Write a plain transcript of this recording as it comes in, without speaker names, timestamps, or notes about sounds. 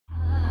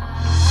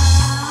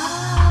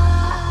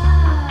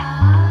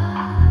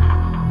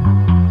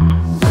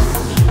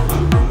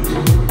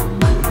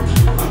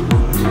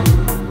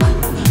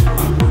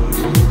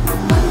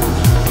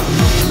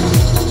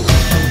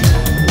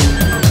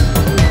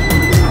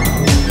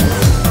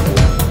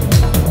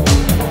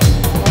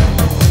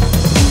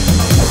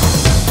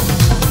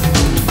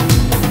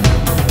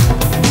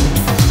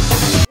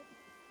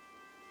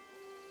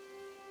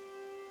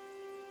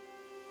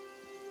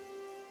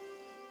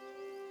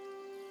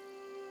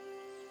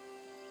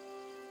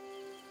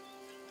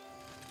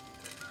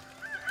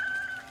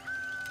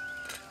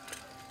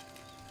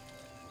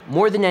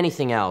More than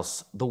anything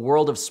else, the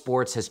world of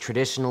sports has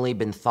traditionally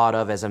been thought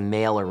of as a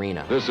male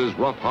arena. This is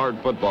rough, hard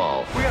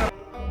football.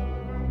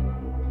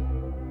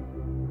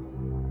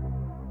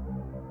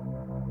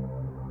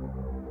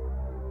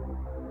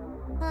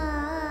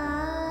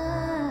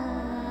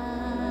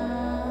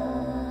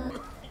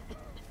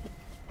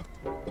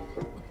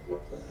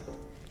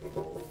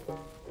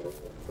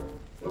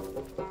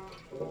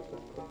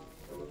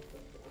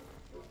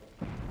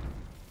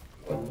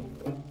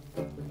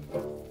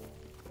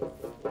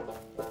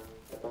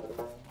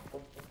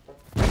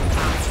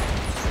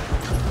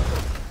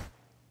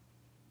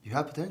 You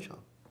have potential.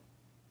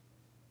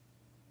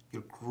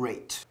 You're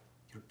great.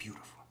 You're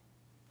beautiful.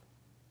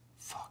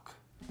 Fuck.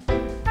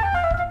 Gotta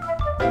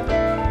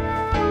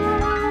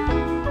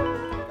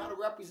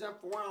represent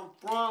for where I'm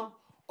from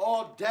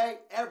all day,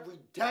 every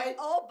day.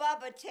 Oh,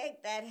 Baba,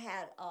 take that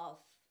hat off.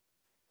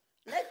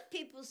 Let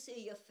people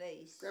see your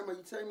face. Grandma,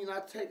 you tell me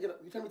not to take it.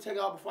 You tell me to take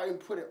it off before I even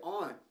put it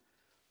on.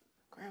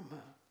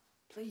 Grandma,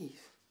 please.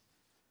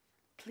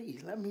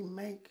 Please, let me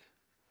make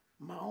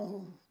my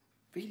own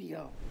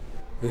video.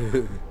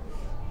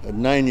 At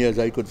 9 years,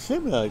 I could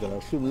swim. I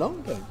could swim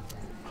long time.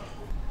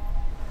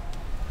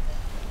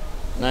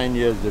 9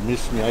 years, they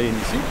missed me. I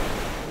didn't see.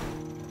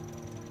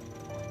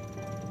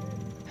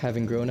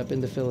 Having grown up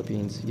in the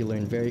Philippines, you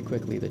learn very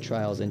quickly the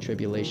trials and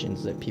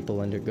tribulations that people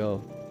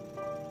undergo.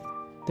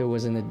 There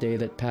wasn't a day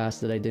that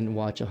passed that I didn't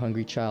watch a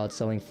hungry child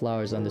selling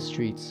flowers on the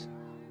streets,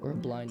 or a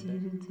blind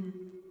man.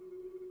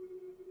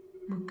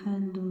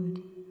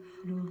 Mukandori,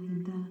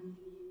 Florida.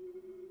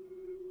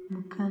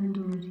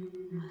 Mukandori,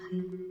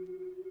 Marie.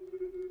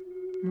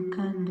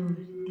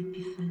 Mukandori,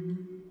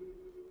 Epiphanie.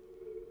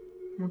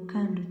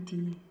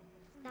 Mukandoti.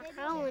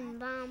 Nakawan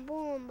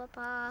bambum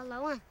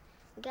bapalawan.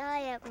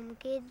 Gaya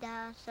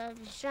kumkida sa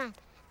lisan.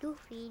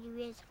 Tufi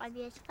diwes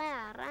kabiyas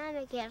ka.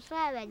 Rame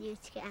kersa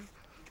bajus ka.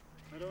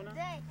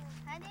 Zay,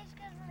 hanish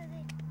ka na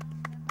zay.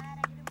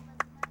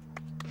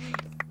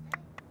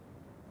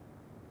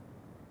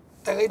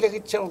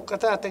 Tagailagitsa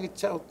kata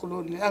tagitsa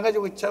kuluni anga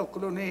jugitsa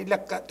kuluni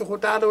lakka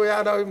tukutalo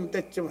ya daw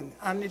imtechman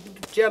ani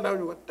tutya daw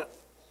yotta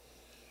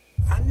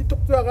ani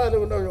tukya ga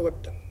daw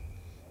yotta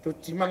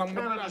tutti malam I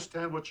don't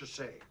understand what you're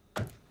saying.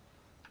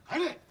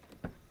 Hane.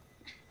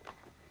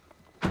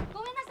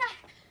 ごめんなさい。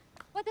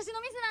私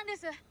のミスなんで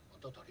す。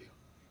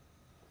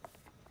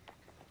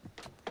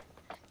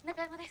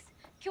中山です。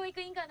教育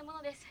委員会の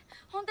者です。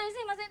本当にす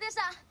いませんでし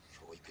た。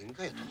教育委員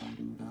会ito.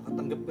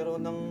 Nakatanggap ka raw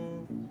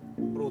ng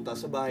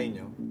prutas sa bahay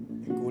niyo.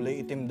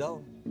 Kulay itim daw.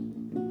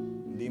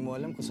 Hindi mo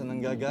alam kung saan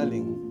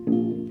nanggagaling.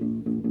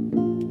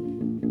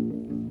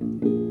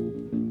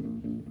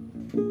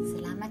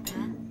 Salamat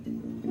ha.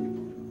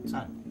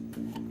 Saan?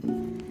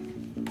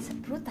 Sa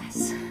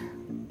prutas.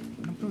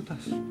 Anong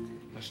prutas?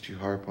 Must you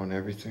harp on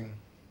everything?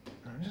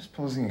 I'm just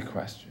posing a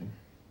question.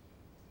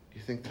 Do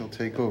you think they'll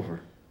take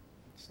over?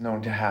 It's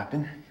known to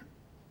happen.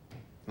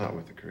 Not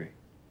with a degree.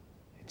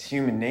 It's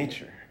human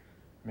nature.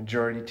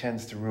 Majority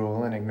tends to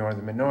rule and ignore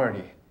the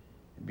minority.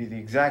 It'd be the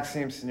exact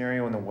same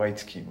scenario when the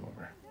whites came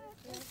over.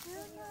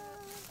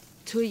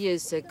 2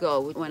 years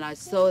ago, when I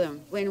saw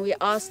them, when we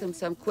asked them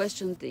some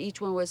questions,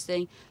 each one was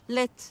saying,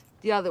 let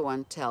the other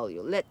one tell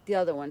you, let the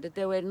other one, that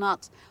they were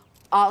not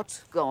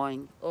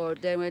outgoing or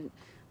they were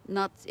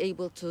not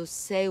able to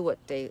say what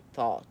they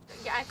thought.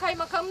 Yani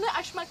kaymakamlığı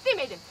aşmak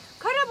demedim.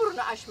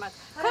 Karaburun'u aşmak.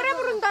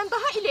 Karaburun'dan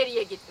daha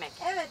ileriye gitmek.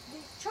 Evet,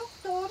 çok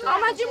doğru.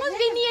 Amacımız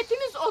ve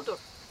niyetimiz odur.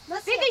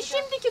 Ve de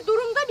şimdiki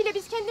durumda bile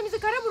biz kendimizi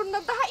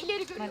Karaburun'dan daha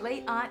ileri görüyoruz. My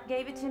late aunt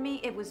gave it to me.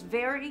 It was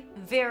very,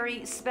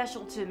 very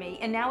special to me.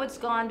 And now it's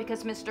gone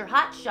because Mr.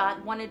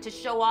 Hotshot wanted to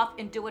show off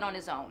and do it on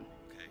his own.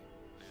 Okay,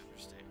 I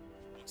understand.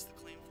 Once the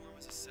claim form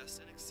is assessed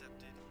and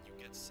accepted, you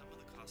get some of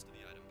the cost of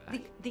the item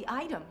back. The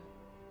item?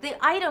 The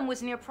item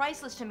was near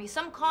priceless to me.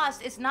 Some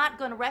cost is not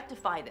going to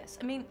rectify this.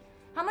 I mean,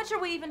 how much are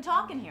we even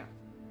talking here?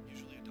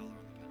 Usually $1 on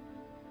the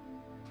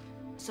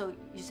pound. So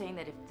you're saying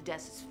that if the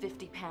desk is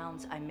 50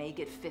 pounds, I may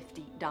get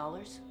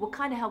 $50? What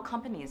kind of hell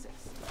company is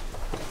this?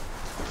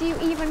 Do you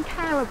even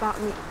care about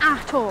me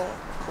at all?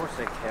 Of course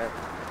I care.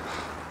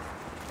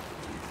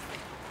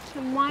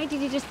 Then why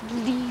did you just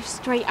leave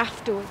straight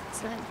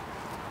afterwards then?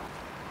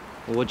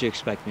 Well, what'd you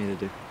expect me to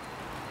do?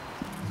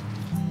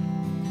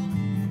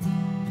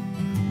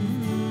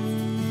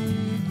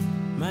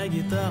 My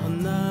guitar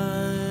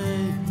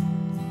night,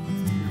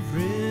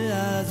 pray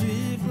as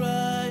we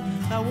cry.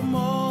 Our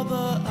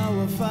mother,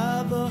 our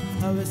father,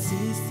 our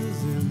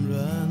sisters and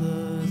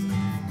brothers,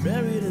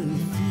 buried in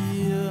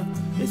fear.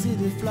 They see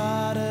the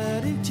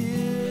flooded in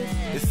tears.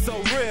 It's so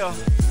real.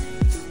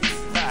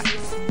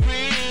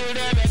 Real,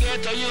 never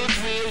get to use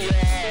real,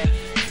 yeah.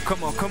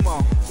 Come on, come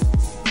on.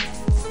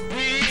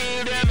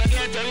 Real, never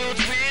get to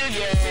use real,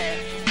 yeah.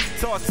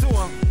 Talk to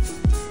him.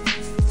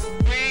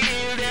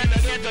 Real, never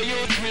get to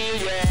use real,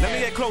 yeah. Let me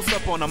get close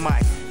up on the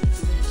mic.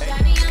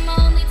 Daddy, I'ma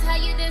only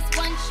tell you this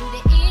once, shoot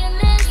it